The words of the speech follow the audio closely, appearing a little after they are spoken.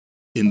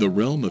In the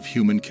realm of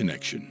human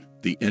connection,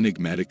 the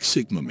enigmatic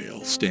Sigma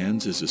male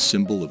stands as a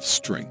symbol of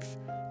strength,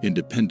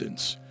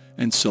 independence,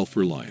 and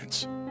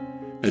self-reliance.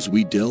 As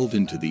we delve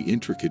into the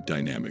intricate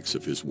dynamics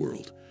of his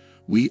world,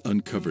 we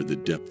uncover the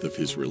depth of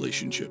his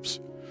relationships,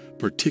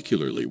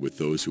 particularly with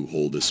those who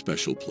hold a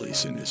special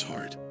place in his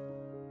heart.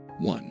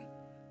 1.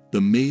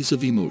 The maze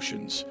of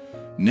emotions,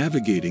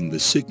 navigating the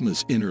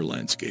Sigma's inner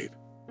landscape.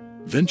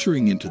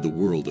 Venturing into the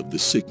world of the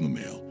Sigma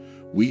male,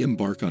 we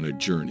embark on a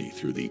journey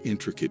through the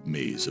intricate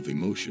maze of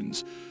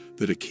emotions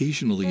that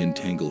occasionally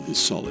entangle his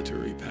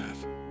solitary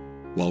path.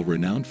 While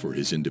renowned for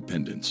his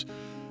independence,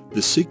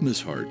 the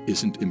Sigma's heart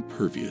isn't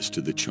impervious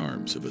to the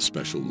charms of a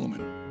special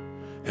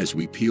woman. As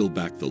we peel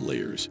back the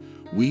layers,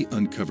 we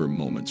uncover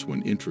moments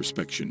when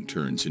introspection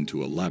turns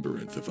into a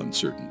labyrinth of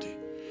uncertainty.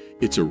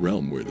 It's a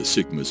realm where the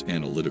Sigma's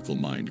analytical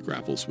mind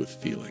grapples with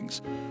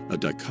feelings, a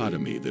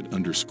dichotomy that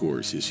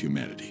underscores his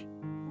humanity.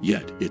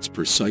 Yet, it's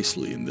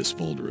precisely in this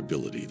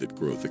vulnerability that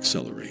growth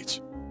accelerates.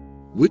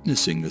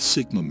 Witnessing a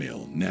Sigma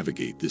male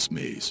navigate this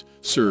maze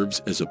serves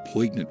as a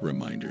poignant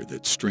reminder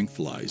that strength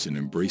lies in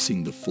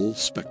embracing the full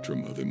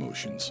spectrum of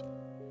emotions.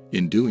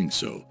 In doing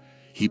so,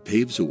 he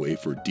paves a way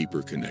for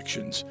deeper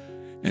connections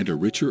and a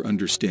richer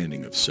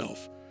understanding of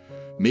self,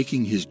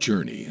 making his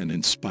journey an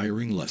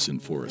inspiring lesson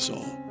for us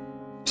all.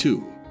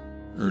 2.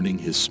 Earning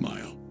his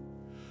smile.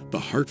 The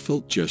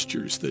heartfelt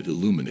gestures that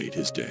illuminate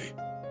his day.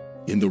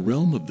 In the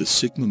realm of the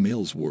Sigma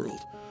male's world,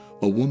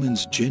 a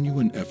woman's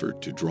genuine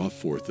effort to draw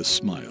forth a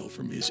smile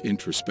from his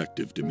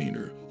introspective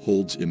demeanor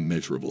holds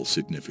immeasurable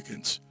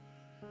significance.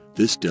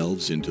 This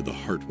delves into the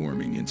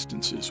heartwarming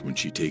instances when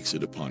she takes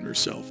it upon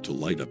herself to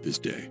light up his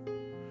day.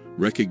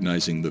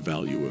 Recognizing the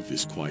value of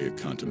his quiet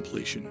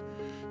contemplation,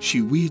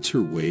 she weaves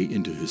her way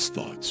into his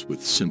thoughts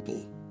with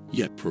simple,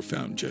 yet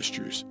profound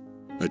gestures.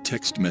 A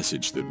text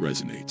message that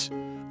resonates,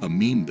 a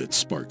meme that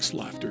sparks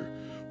laughter,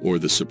 or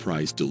the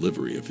surprise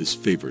delivery of his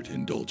favorite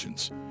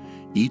indulgence.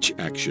 Each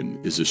action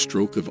is a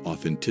stroke of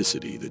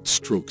authenticity that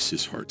strokes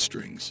his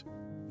heartstrings.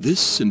 This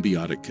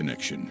symbiotic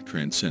connection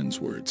transcends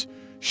words,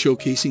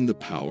 showcasing the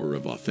power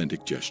of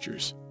authentic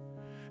gestures.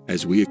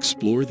 As we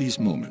explore these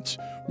moments,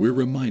 we're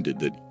reminded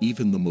that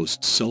even the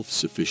most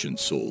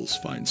self-sufficient souls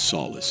find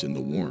solace in the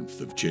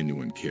warmth of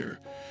genuine care,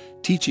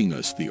 teaching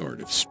us the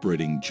art of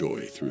spreading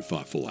joy through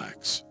thoughtful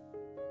acts.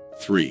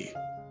 3.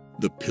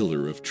 The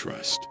pillar of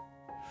trust.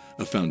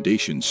 A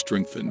foundation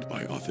strengthened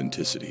by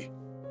authenticity.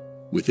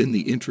 Within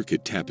the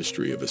intricate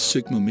tapestry of a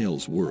Sigma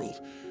male's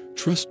world,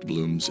 trust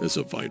blooms as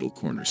a vital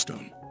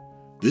cornerstone.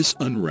 This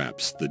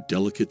unwraps the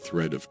delicate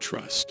thread of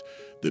trust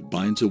that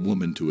binds a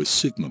woman to a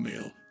Sigma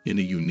male in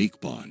a unique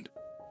bond.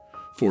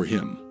 For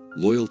him,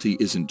 loyalty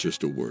isn't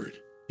just a word,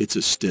 it's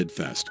a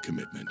steadfast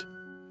commitment.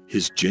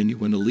 His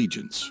genuine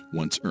allegiance,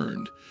 once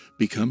earned,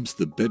 becomes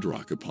the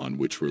bedrock upon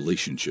which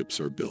relationships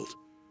are built.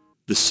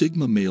 The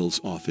Sigma male's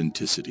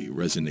authenticity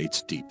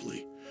resonates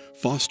deeply,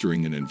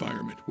 fostering an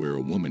environment where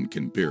a woman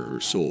can bare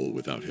her soul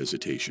without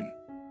hesitation.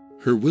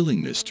 Her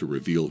willingness to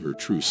reveal her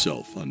true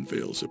self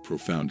unveils a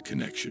profound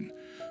connection,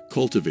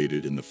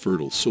 cultivated in the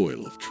fertile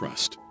soil of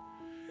trust.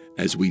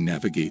 As we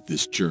navigate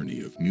this journey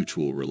of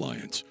mutual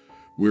reliance,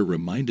 we're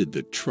reminded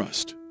that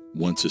trust,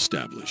 once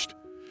established,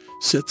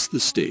 sets the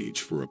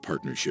stage for a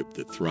partnership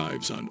that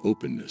thrives on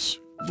openness,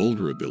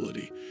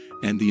 vulnerability,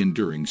 and the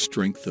enduring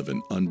strength of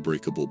an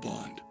unbreakable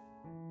bond.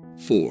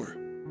 4.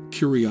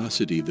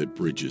 Curiosity that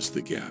bridges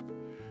the gap,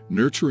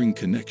 nurturing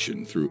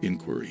connection through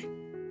inquiry.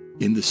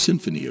 In the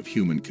symphony of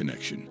human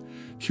connection,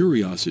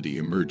 curiosity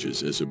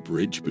emerges as a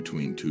bridge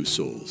between two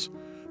souls,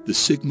 the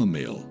Sigma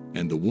male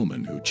and the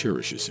woman who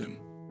cherishes him.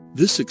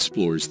 This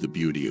explores the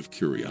beauty of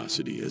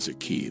curiosity as a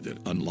key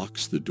that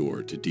unlocks the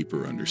door to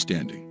deeper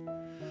understanding.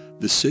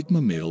 The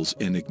Sigma male's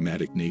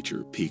enigmatic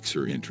nature piques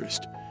her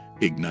interest,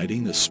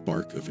 igniting a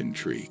spark of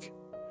intrigue.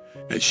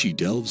 As she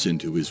delves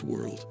into his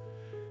world,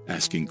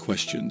 asking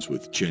questions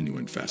with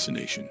genuine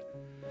fascination,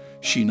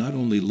 she not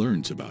only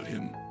learns about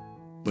him,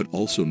 but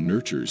also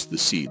nurtures the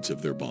seeds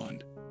of their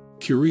bond.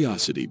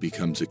 Curiosity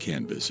becomes a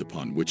canvas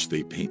upon which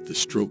they paint the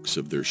strokes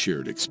of their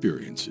shared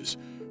experiences,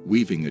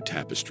 weaving a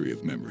tapestry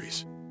of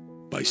memories.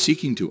 By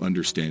seeking to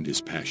understand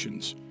his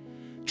passions,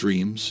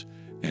 dreams,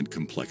 and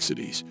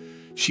complexities,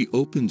 she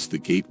opens the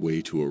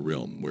gateway to a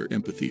realm where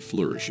empathy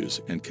flourishes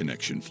and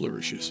connection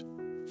flourishes.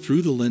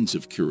 Through the lens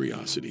of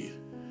curiosity,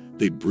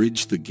 they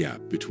bridge the gap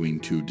between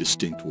two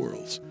distinct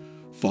worlds,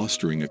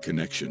 fostering a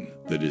connection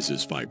that is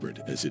as vibrant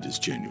as it is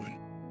genuine.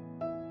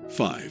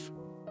 5.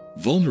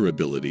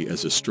 Vulnerability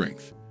as a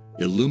strength,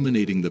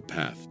 illuminating the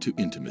path to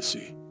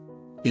intimacy.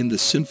 In the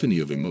symphony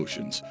of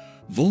emotions,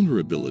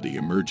 vulnerability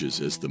emerges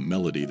as the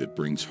melody that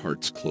brings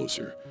hearts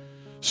closer,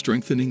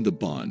 strengthening the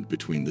bond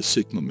between the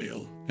Sigma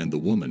male and the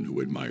woman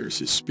who admires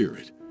his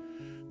spirit.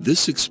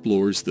 This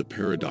explores the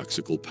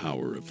paradoxical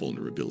power of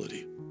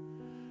vulnerability,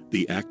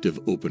 the act of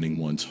opening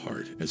one's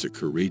heart as a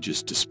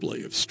courageous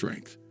display of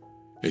strength.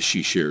 As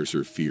she shares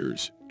her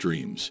fears,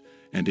 dreams,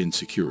 and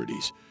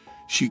insecurities,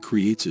 she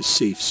creates a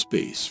safe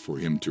space for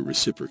him to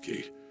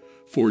reciprocate,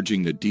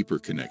 forging a deeper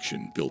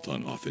connection built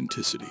on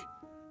authenticity.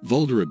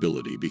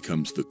 Vulnerability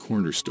becomes the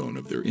cornerstone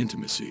of their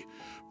intimacy,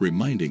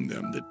 reminding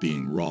them that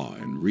being raw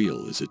and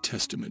real is a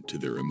testament to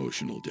their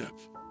emotional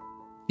depth.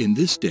 In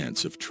this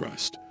dance of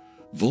trust,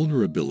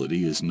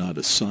 vulnerability is not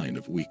a sign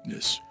of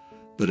weakness,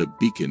 but a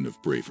beacon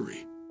of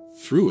bravery.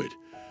 Through it,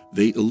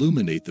 they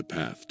illuminate the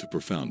path to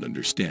profound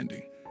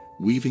understanding,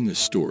 weaving a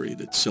story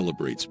that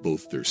celebrates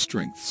both their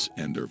strengths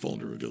and their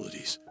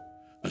vulnerabilities,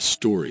 a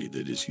story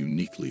that is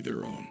uniquely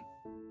their own.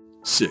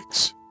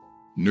 6.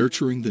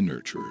 Nurturing the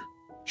nurturer,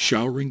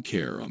 showering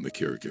care on the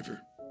caregiver.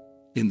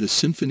 In the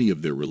symphony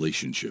of their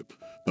relationship,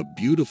 a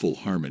beautiful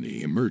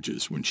harmony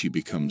emerges when she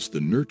becomes the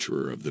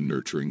nurturer of the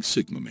nurturing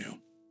Sigma male.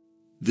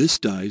 This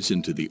dives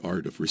into the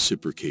art of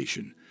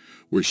reciprocation,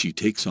 where she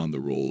takes on the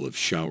role of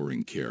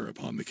showering care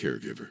upon the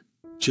caregiver.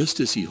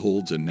 Just as he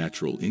holds a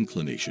natural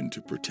inclination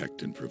to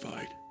protect and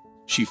provide,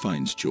 she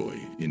finds joy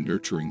in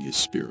nurturing his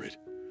spirit.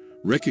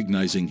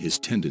 Recognizing his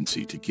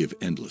tendency to give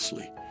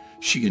endlessly,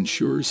 she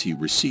ensures he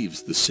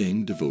receives the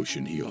same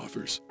devotion he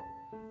offers.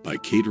 By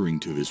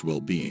catering to his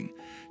well-being,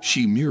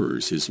 she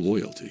mirrors his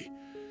loyalty,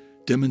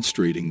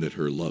 demonstrating that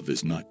her love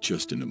is not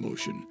just an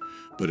emotion,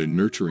 but a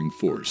nurturing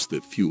force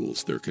that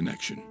fuels their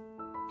connection.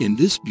 In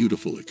this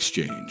beautiful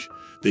exchange,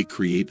 they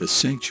create a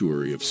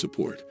sanctuary of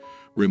support,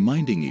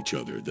 reminding each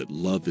other that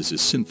love is a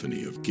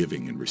symphony of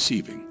giving and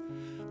receiving,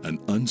 an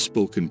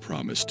unspoken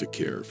promise to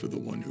care for the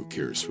one who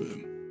cares for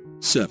them.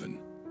 7.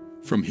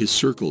 From his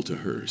circle to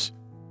hers,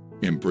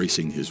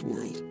 embracing his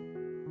world.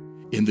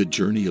 In the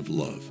journey of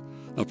love,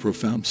 a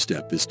profound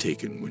step is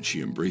taken when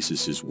she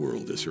embraces his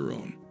world as her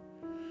own.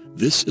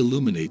 This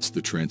illuminates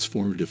the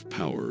transformative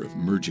power of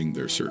merging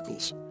their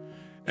circles.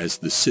 As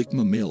the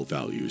Sigma male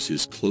values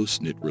his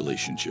close-knit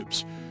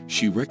relationships,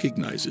 she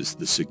recognizes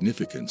the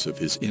significance of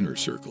his inner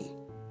circle.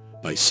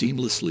 By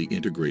seamlessly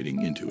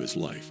integrating into his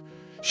life,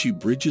 she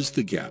bridges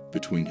the gap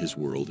between his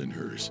world and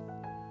hers.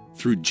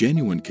 Through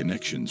genuine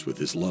connections with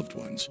his loved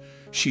ones,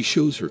 she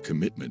shows her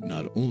commitment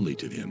not only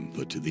to him,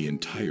 but to the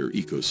entire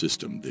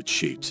ecosystem that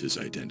shapes his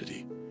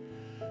identity.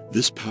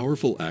 This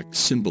powerful act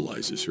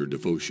symbolizes her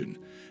devotion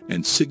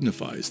and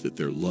signifies that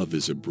their love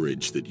is a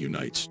bridge that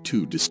unites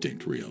two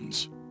distinct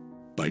realms.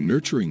 By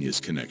nurturing his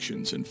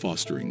connections and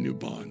fostering new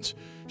bonds,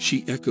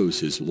 she echoes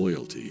his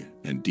loyalty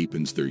and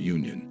deepens their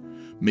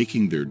union,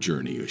 making their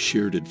journey a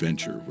shared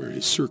adventure where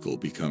his circle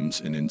becomes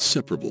an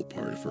inseparable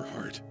part of her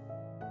heart.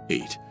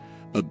 8.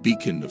 A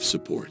beacon of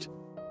support,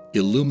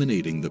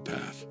 illuminating the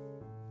path.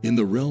 In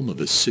the realm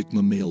of a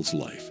Sigma male's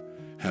life,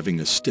 having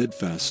a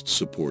steadfast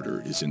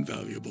supporter is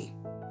invaluable.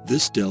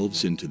 This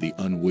delves into the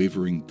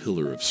unwavering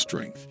pillar of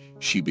strength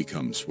she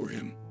becomes for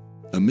him.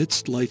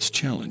 Amidst life's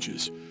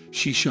challenges,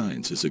 she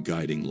shines as a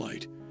guiding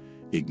light,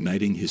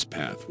 igniting his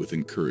path with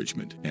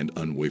encouragement and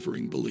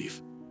unwavering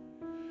belief.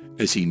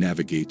 As he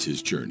navigates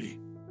his journey,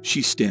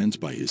 she stands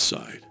by his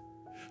side,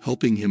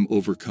 helping him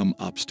overcome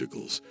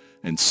obstacles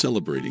and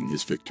celebrating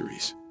his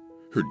victories.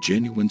 Her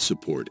genuine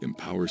support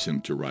empowers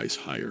him to rise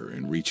higher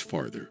and reach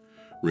farther,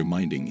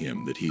 reminding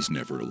him that he's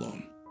never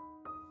alone.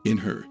 In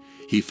her,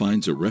 he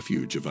finds a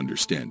refuge of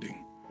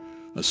understanding,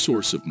 a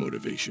source of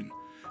motivation,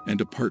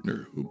 and a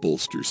partner who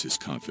bolsters his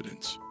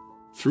confidence.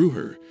 Through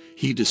her,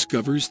 he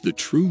discovers the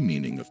true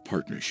meaning of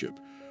partnership,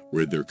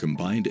 where their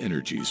combined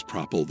energies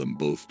propel them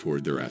both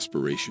toward their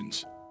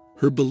aspirations.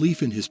 Her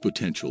belief in his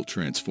potential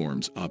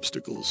transforms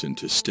obstacles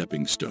into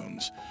stepping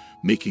stones,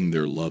 making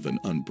their love an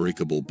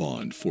unbreakable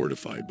bond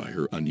fortified by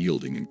her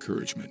unyielding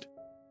encouragement.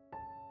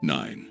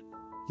 9.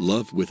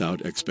 Love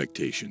without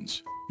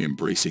expectations,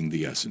 embracing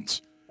the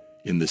essence.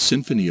 In the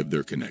symphony of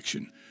their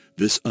connection,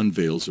 this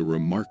unveils a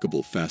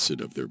remarkable facet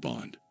of their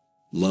bond,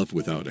 love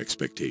without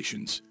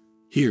expectations.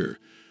 Here,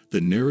 the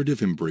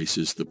narrative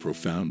embraces the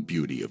profound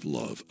beauty of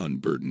love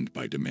unburdened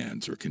by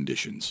demands or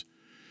conditions.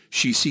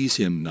 She sees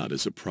him not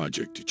as a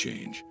project to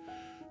change,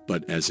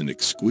 but as an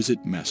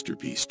exquisite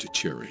masterpiece to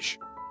cherish.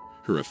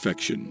 Her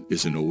affection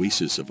is an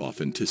oasis of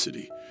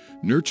authenticity,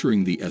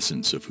 nurturing the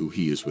essence of who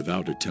he is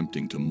without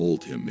attempting to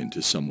mold him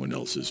into someone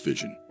else's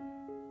vision.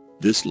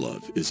 This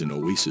love is an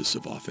oasis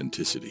of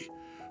authenticity,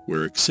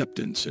 where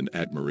acceptance and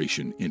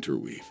admiration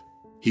interweave.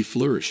 He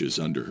flourishes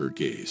under her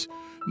gaze,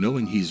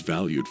 knowing he's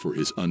valued for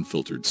his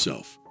unfiltered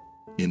self.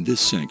 In this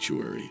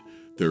sanctuary,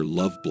 their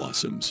love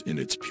blossoms in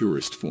its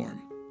purest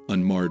form,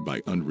 unmarred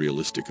by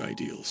unrealistic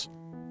ideals.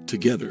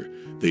 Together,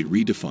 they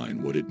redefine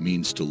what it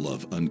means to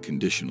love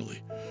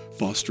unconditionally,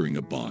 fostering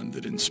a bond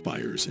that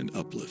inspires and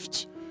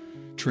uplifts,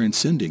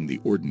 transcending the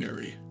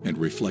ordinary and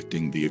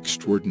reflecting the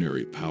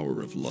extraordinary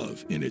power of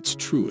love in its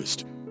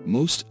truest,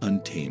 most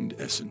untamed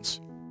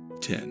essence.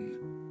 10.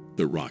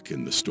 The rock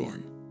in the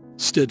storm,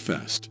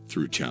 steadfast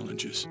through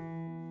challenges.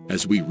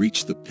 As we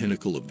reach the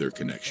pinnacle of their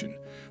connection,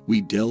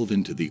 we delve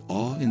into the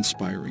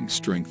awe-inspiring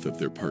strength of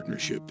their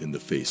partnership in the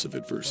face of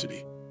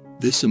adversity.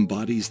 This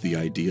embodies the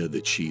idea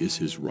that she is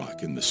his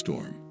rock in the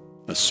storm,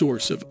 a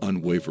source of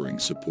unwavering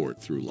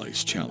support through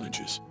life's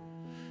challenges.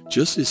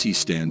 Just as he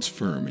stands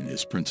firm in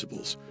his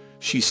principles,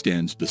 she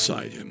stands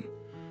beside him,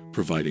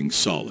 providing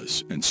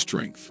solace and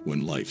strength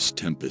when life's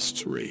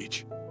tempests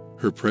rage.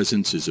 Her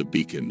presence is a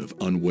beacon of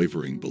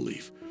unwavering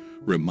belief,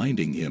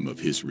 reminding him of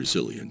his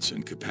resilience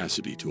and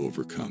capacity to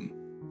overcome.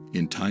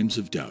 In times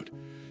of doubt,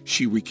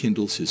 she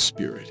rekindles his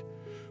spirit,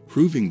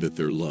 proving that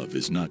their love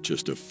is not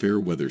just a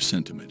fair-weather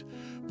sentiment,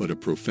 but a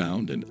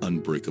profound and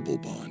unbreakable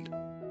bond.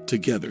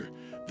 Together,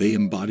 they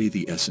embody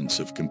the essence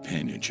of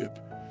companionship,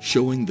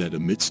 showing that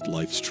amidst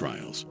life's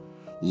trials,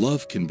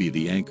 love can be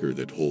the anchor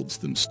that holds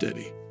them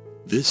steady.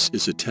 This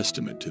is a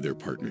testament to their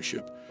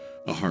partnership,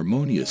 a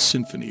harmonious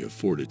symphony of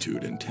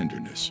fortitude and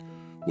tenderness,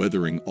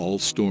 weathering all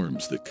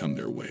storms that come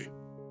their way.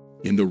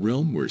 In the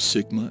realm where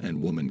Sigma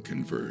and woman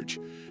converge,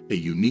 a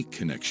unique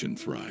connection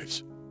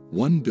thrives,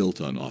 one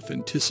built on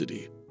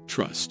authenticity,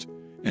 trust,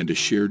 and a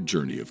shared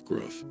journey of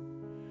growth.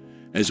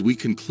 As we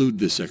conclude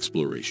this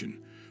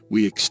exploration,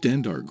 we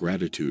extend our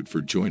gratitude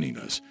for joining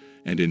us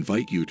and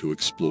invite you to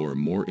explore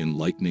more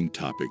enlightening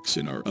topics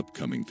in our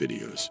upcoming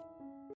videos.